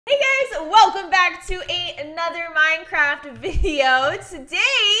Hey guys, welcome back to another Minecraft video. Today,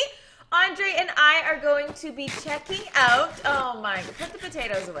 Andre and I are going to be checking out. Oh my! Put the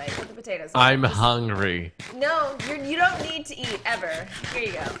potatoes away. Put the potatoes away. I'm hungry. No, you don't need to eat ever. Here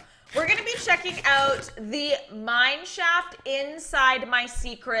you go. We're gonna be checking out the mine shaft inside my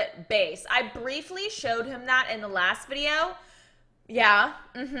secret base. I briefly showed him that in the last video. Yeah.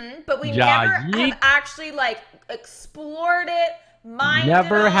 But we never have actually like explored it.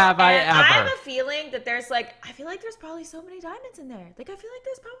 Never have I ever. I have a feeling that there's I feel like there's probably so many diamonds in there. I feel like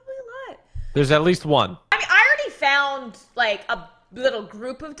there's probably a lot. There's at least one. I mean, I already found like a little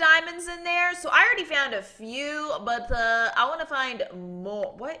group of diamonds in there, so I already found a few, but I want to find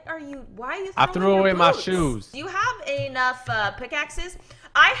more. Why are you I threw away my shoes. Do you have enough pickaxes?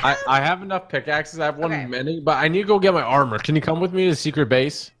 I have enough pickaxes. I have one many, but I need to go get my armor. Can you come with me to the secret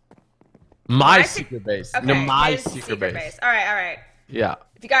base? My secret base. Okay, no, my secret base. All right. Yeah.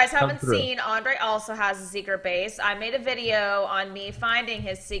 If you guys haven't seen, Andre also has a secret base. I made a video on me finding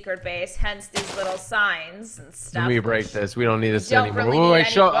his secret base, hence these little signs and stuff. Let me break this. We don't need this don't anymore. Really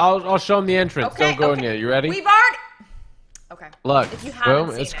I'll show them the entrance. Okay, don't go in yet. You ready? We've already... Okay. Look, if you boom,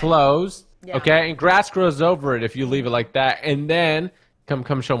 it's closed. Yeah. Okay, and grass grows over it if you leave it like that. And then, come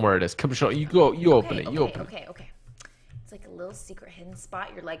show them where it is. Come show, you open it. You open it. Okay. It's like a little secret hidden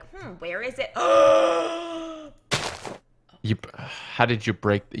spot. You're like, where is it? How did you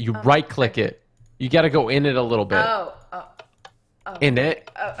break? You right click it. You got to go in it a little bit. Oh. In it.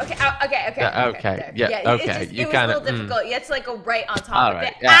 Oh, okay. Yeah. Okay. It was a little difficult. You have to go right on top of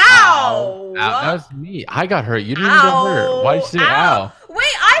it. Yeah. Ow! That was me. I got hurt. You didn't get hurt. Why did you say ow?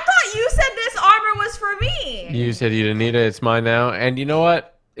 Wait, I thought you said this armor was for me. You said you didn't need it. It's mine now. And you know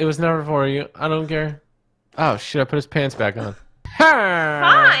what? It was never for you. I don't care. Oh shit! I put his pants back on.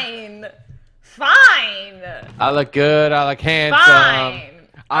 Fine. I look good. I look handsome. Fine.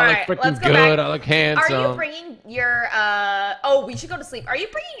 I look freaking good. I look handsome. Are you bringing your Oh, we should go to sleep. Are you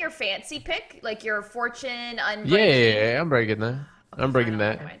bringing your fancy pick, like your fortune unbreaking? Yeah, I'm breaking that. I'm bringing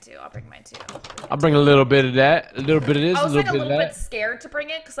that. I'll bring mine too. I'll bring a little bit of that, a little bit of this, I was a little bit of that. a little bit scared to bring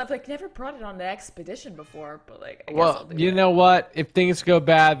it because I've never brought it on an expedition before, but I guess well, you know what? If things go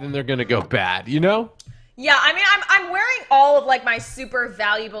bad, then they're gonna go bad. You know? Yeah, I mean, I'm wearing all of my super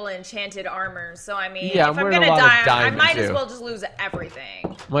valuable enchanted armor, so I mean, yeah, if I'm gonna die, I might as well just lose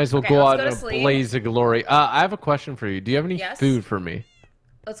everything. Might as well go out in a blaze of glory. I have a question for you. Do you have any food for me?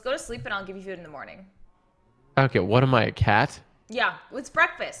 Let's go to sleep and I'll give you food in the morning. Okay, what am I, a cat? Yeah, it's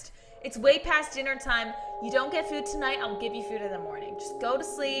breakfast. It's way past dinner time. You don't get food tonight, I'll give you food in the morning. Just go to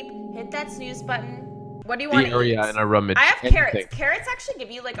sleep, hit that snooze button. What do you want to eat? Area in a rummage. I have carrots. Carrots actually give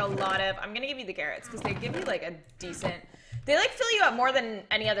you a lot of... I'm going to give you the carrots because they give you a decent... They fill you up more than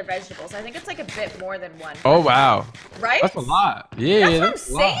any other vegetables. I think it's a bit more than one. Oh, wow. Right? That's a lot. Yeah, that's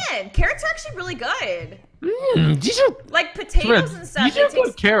what I'm saying. Carrots are actually really good. These are... Like potatoes and stuff. These are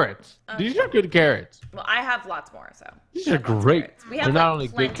good carrots. These are good carrots. Well, I have lots more, so... These are great. They're not only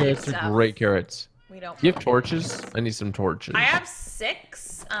good carrots, they're great carrots. We don't... Do you have torches? I need some torches. I have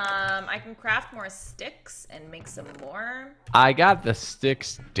 6. I can craft more sticks and make some more. I got the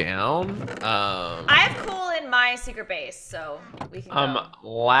sticks down. I have coal in my secret base, so we can I'm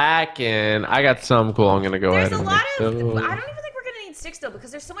lacking. I got some coal. I'm gonna go ahead and I don't even think we're gonna need sticks though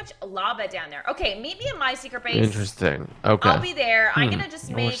because there's so much lava down there. Okay, meet me in my secret base. Interesting. Okay. I'll be there. I'm gonna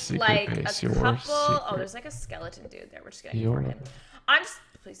just make a couple. Oh, there's a skeleton dude there. We're just gonna ignore him.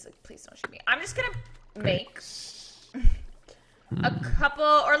 Please don't shoot me. I'm just gonna make a couple,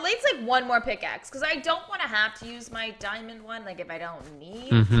 or at least one more pickaxe, because I don't want to have to use my diamond one, if I don't need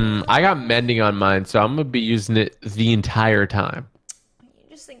to. I got mending on mine, so I'm gonna be using it the entire time. You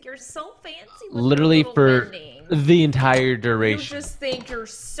just think you're so fancy with literally for mending. The entire duration. You just think you're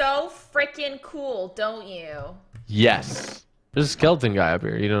so freaking cool, don't you? Yes. There's a skeleton guy up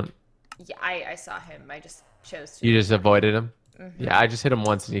here. You don't... Yeah, I saw him. I just chose to. You just avoided him? Yeah, I just hit him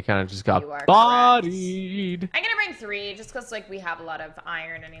once and he kind of just got bodied. I'm gonna bring 3 just because we have a lot of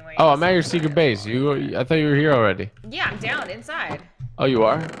iron anyway. Oh, I'm at your secret base. I thought you were here already. Yeah, I'm down inside. Oh, you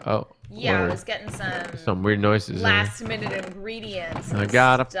are? Oh. Yeah, I was getting some weird noises. Last minute ingredients. I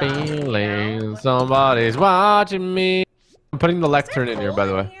got a feeling somebody's watching me. I'm putting the lectern in here, by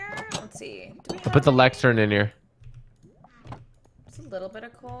the way. Let's see. I put the lectern in here. It's a little bit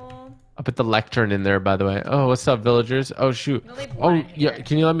of coal. I put the lectern in there, by the way. Oh, what's up, villagers? Oh, shoot. Oh, yeah.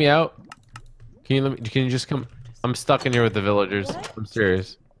 Can you let me out? Can you just come? I'm stuck in here with the villagers. What? I'm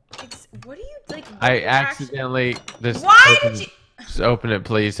serious. What are you I accidentally just. Why did you? Just open it,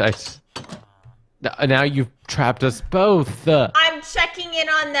 please. Now you've trapped us both. I'm checking checking in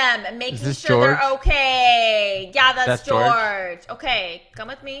on them and making sure George? they're okay. Yeah, that's George? George. Okay, come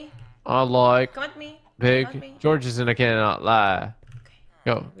with me. I like Come with me. big. Come with me. George is in a cannot lie. Okay.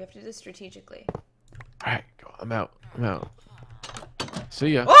 Go. We have to do this strategically. All right, go. I'm out. I'm out. See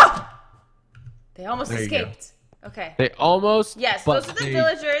ya. Oh! They almost There you go. escaped. Okay. They almost. Yes, but those are the they-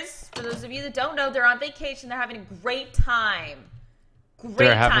 villagers. For those of you that don't know, they're on vacation. They're having a great time. Great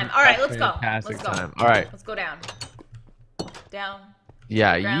They're having time. All right, a let's go. fantastic Let's go. time. All right. Let's go down. Down.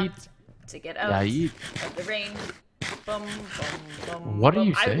 Yeah, Ground. yeet. To get out Yeah, yeet. of the rain. Bum, bum, bum, What are bum.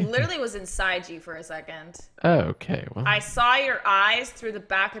 you I saying? literally was inside you for a second. Oh, okay. Well, I saw your eyes through the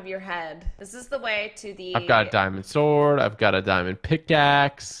back of your head. This is the way to the I've got a diamond sword. I've got a diamond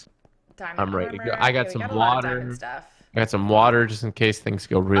pickaxe. diamond I'm ready to go. armor. I got Okay, we some got a lot of water. diamond stuff. I got some water just in case things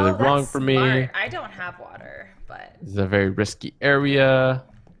go really Oh, wrong that's for me. smart. I don't have water, but This is a very risky area.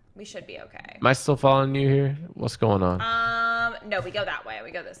 we should be okay. Am I still following you here? What's going on? No, we go that way.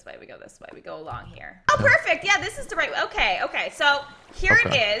 We go this way. We go this way. We go along here. Oh, perfect. Yeah, this is the right way. Okay, okay. So here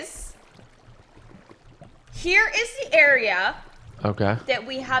Okay. it is. Here is the area Okay. that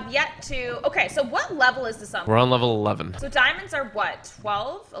we have yet to. Okay, so what level is this on? We're on level 11. So diamonds are what?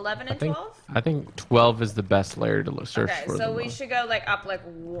 12, 11, and 12? I think 12 is the best layer to search Okay, for. so the we most. should go like up like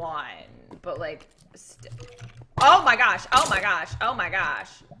 1, but like. Oh my gosh! Oh my gosh! Oh my gosh!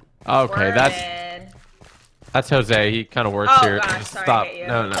 Okay, Swerving. that's Jose. He kind of works Oh, here. gosh, Just sorry, stop. I hit you.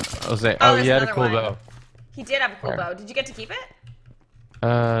 No, Jose. Oh, Oh, there's he had a another cool one. bow. He did have a cool Where? bow. Did you get to keep it?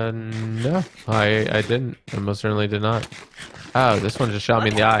 No, I didn't. I most certainly did not. Oh, this one just shot me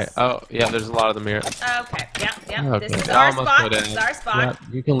in the eye. Oh, yeah, there's a lot of them here. Okay. Yep. Yep. Okay. This is I our almost spot. put This in. is our spot. Yeah,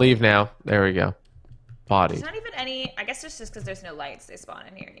 you can leave now. There we go. Body. There's not even any. I guess it's just because there's no lights. They spawn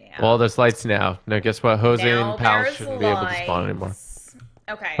in here. Yeah. Well, there's lights now. Now, guess what? Jose now and Pal there's shouldn't be able to spawn anymore. lights.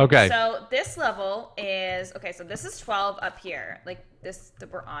 Okay. Okay. So this level is okay. So this is 12 up here. Like this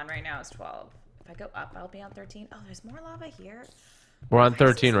that we're on right now is 12. If I go up, I'll be on 13. Oh, there's more lava here. We're on Why is there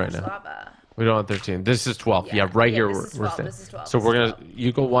 13 so right much now. lava? We don't want 13. This is 12. Yeah. Yeah, right Yeah, here. this we're is 12. staying. This is 12. So This we're is gonna.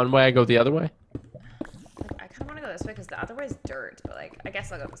 You go one way. I go the other way. I kind of want to go this way because the other way is dirt. But like, I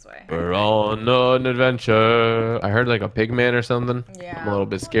guess I'll go this way. We're on an adventure. I heard like a pig man or something. Yeah. I'm a little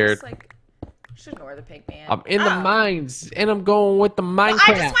bit Well, scared. just, like, should ignore the pig man. I'm in the Oh. mines, and I'm going with the Minecraft.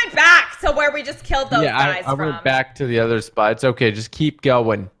 Well, I just went back to where we just killed those yeah, guys I from. went back to the other spot. It's okay. Just keep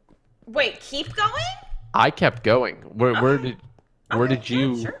going. Wait, keep going? I kept going. Where Okay. did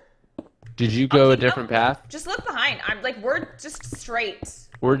you? Yeah, sure. Did you go a keep different going. path? Just look behind. I'm like, we're just straight.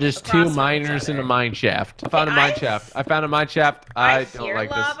 We're just across two from each miners in a other. mine shaft. I found a mine shaft. I found a mine shaft. I don't hear like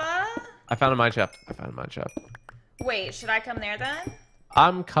this. lava. I found a mine shaft. I found a mine shaft. Wait, should I come there then?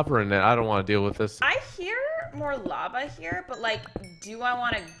 I'm covering it. I don't want to deal with this. I hear more lava here, but like, do I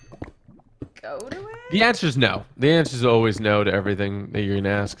want to go to it? The answer is no. The answer is always no to everything that you're gonna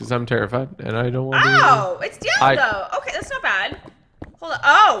ask, because I'm terrified and I don't want to. Oh, it's down though. Okay, that's not bad. Hold on.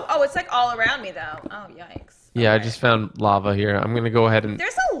 Oh, it's like all around me though. Oh, yikes. Yeah, I Okay. just found lava here. I'm gonna go ahead and.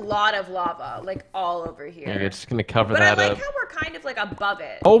 There's a lot of lava, like all over here. Yeah, just gonna cover But I that like up. how we're kind of like above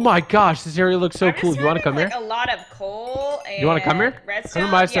it. Oh my gosh, this area looks so I'm cool. just You want to finding, come here? like, a lot of coal and You wanna come here? redstone. Come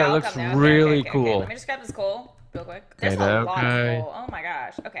to my side, Yeah, it I'll looks come there. really Okay. cool. Let me just grab this coal real quick. There's Okay, a lot of okay. coal. Oh my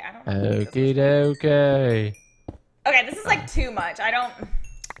gosh. Okay, I don't know. Okay, okay. Okay, this is like too much. I don't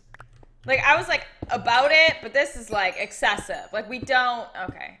like. I was like about it, but this is like excessive. Like we don't.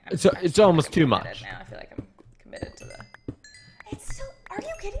 Okay. It's almost too committed much. now. I feel like I'm committed to the. It's still. Are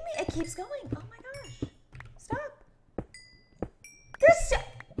you kidding me? It keeps going. Oh my gosh! Stop.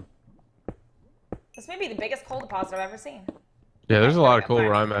 This may be the biggest coal deposit I've ever seen. Yeah, there's a lot of Okay, coal fine.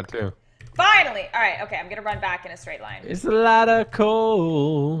 where I'm at too. Finally! All right. Okay, I'm gonna run back in a straight line. It's a lot of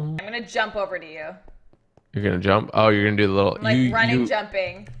coal. I'm gonna jump over to you. You're gonna jump? Oh, you're gonna do the little. I'm like you, running, you,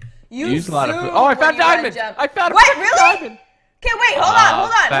 jumping. You use a lot of zoom food. Oh, I when found you run, diamond. jump. I found a What? freaking Really? diamond. Okay, wait. Hold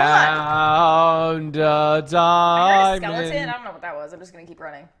on. Found a I heard a diamond. skeleton. I don't know what that was. I'm just gonna keep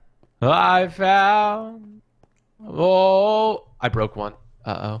running. I found. Oh, I broke one.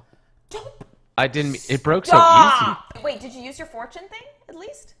 Uh-oh. Don't I didn't. It broke so stop. Wait, did you use your fortune thing at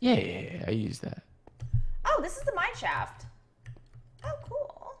least? easy. Yeah, I used that. Oh, this is the mine shaft. Oh,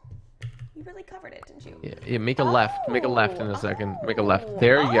 cool. You really covered it, didn't you? Yeah, make a left. Make a left in a second. Make a left.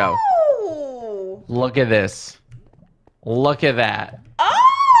 There you go. Oh. Look at this. Look at that.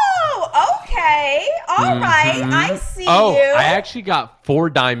 Oh, okay. All right. I see Oh, you. I actually got 4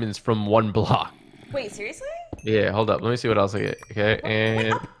 diamonds from 1 block. Wait, seriously? Yeah, hold up. Let me see what else I get. Okay,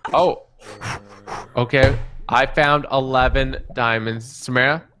 and oh, okay. I found 11 diamonds.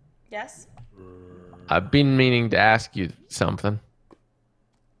 Samara, Yes. I've been meaning to ask you something,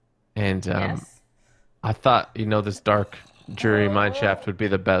 and Yes. I thought this dark Jury Mineshaft would be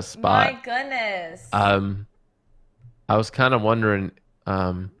the best spot. My goodness. I was kind of wondering.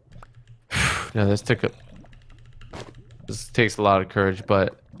 No, this takes a lot of courage,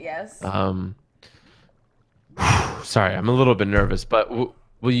 but yes. Sorry, I'm a little bit nervous, but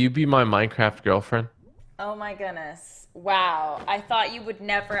will you be my Minecraft girlfriend? Oh my goodness. Wow. I thought you would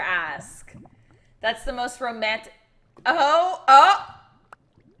never ask. That's the most romantic. Oh. Okay.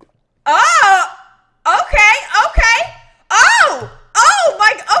 Oh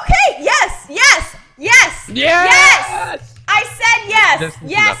my. Okay. Yes. I said yes.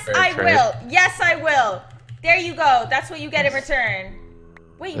 Yes, I will. Yes, I will. There you go. That's what you get in return.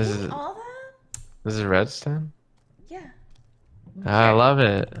 Wait, you did all that? This is redstone? Yeah. I love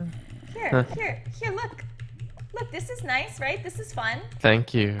it. Here, look. Look, this is nice, right? This is fun.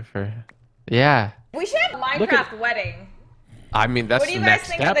 Thank you for... Yeah. We should have a Minecraft wedding. I mean, that's the next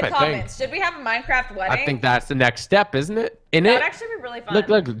step, I think. What do you guys think in the comments? Should we have a Minecraft wedding? I think that's the next step, isn't it? That would actually be really fun.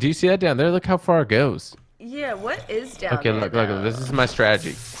 Look. Do you see that down there? Look how far it goes. Yeah, what is down there? Okay, look. This is my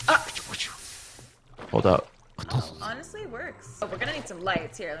strategy. Hold up. Honestly, it works. Oh, we're gonna need some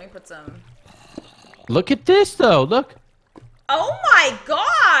lights. Here, let me put some... Look at this, though. Look. Oh my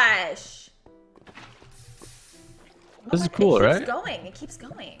gosh! This is cool, right? It keeps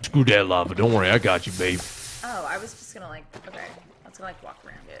going. Screw that lava. Don't worry, I got you, babe. Oh, I was just gonna like, okay. I was gonna like walk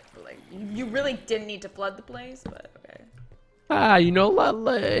around it, but like, you really didn't need to flood the place, but okay. You know,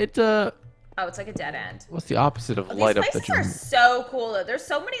 it's Oh, it's like a dead end. What's the opposite of light up the These places are so cool. There's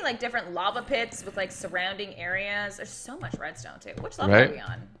so many like different lava pits with like surrounding areas. There's so much redstone too. Which level are we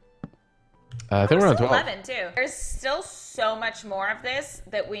on? I think we're on 12. 11 too. There's still so much more of this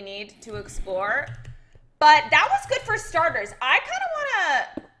that we need to explore. But that was good for starters. I kind of want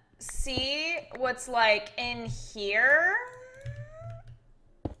to see what's like in here.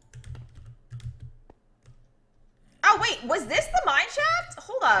 Oh wait, was this the mine shaft?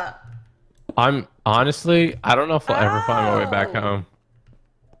 Hold up. I'm honestly, I don't know if I'll ever find my way back home.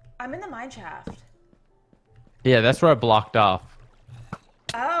 I'm in the mine shaft. Yeah, that's where I blocked off.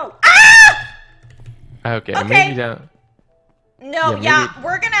 Oh. Ah! Okay, maybe down. No,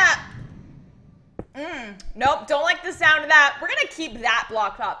 we're gonna... Nope, don't like the sound of that. We're gonna keep that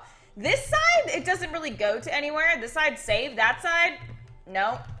blocked up. This side, it doesn't really go to anywhere. This side, save. That side,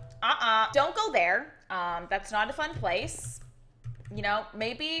 no. Don't go there. That's not a fun place. You know,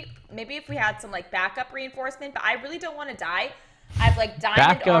 maybe if we had some like backup reinforcement, but I really don't want to die. I have like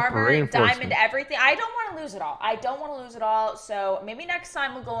diamond armor, diamond everything. I don't want to lose it all. So maybe next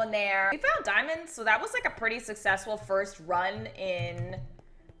time we'll go in there. We found diamonds, so that was like a pretty successful first run in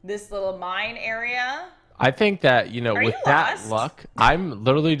this little mine area. I think that, you know, with that luck, I'm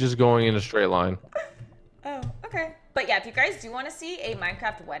literally just going in a straight line. Oh, okay. But yeah, if you guys do want to see a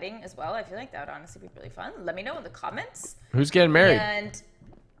Minecraft wedding as well, I feel like that would honestly be really fun. Let me know in the comments. Who's getting married? And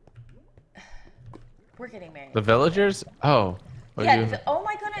we're getting married. The villagers? Oh. Yeah. Oh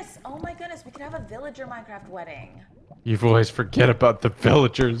my goodness. We could have a villager Minecraft wedding. You always forget about the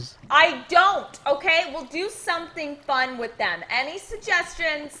villagers. I don't. Okay, we'll do something fun with them. Any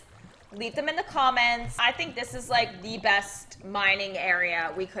suggestions? Leave them in the comments. I think this is like the best mining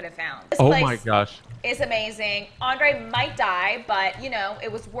area we could have found. This place my gosh. Is amazing. Andre might die, but you know,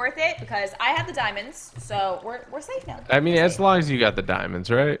 it was worth it because I have the diamonds, so we're safe now. I mean, as long as you got the diamonds,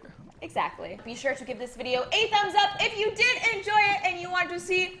 right? Exactly. Be sure to give this video a thumbs up if you did enjoy it and you want to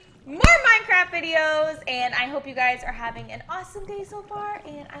see more Minecraft videos. And I hope you guys are having an awesome day so far,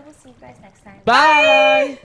 and I will see you guys next time. Bye!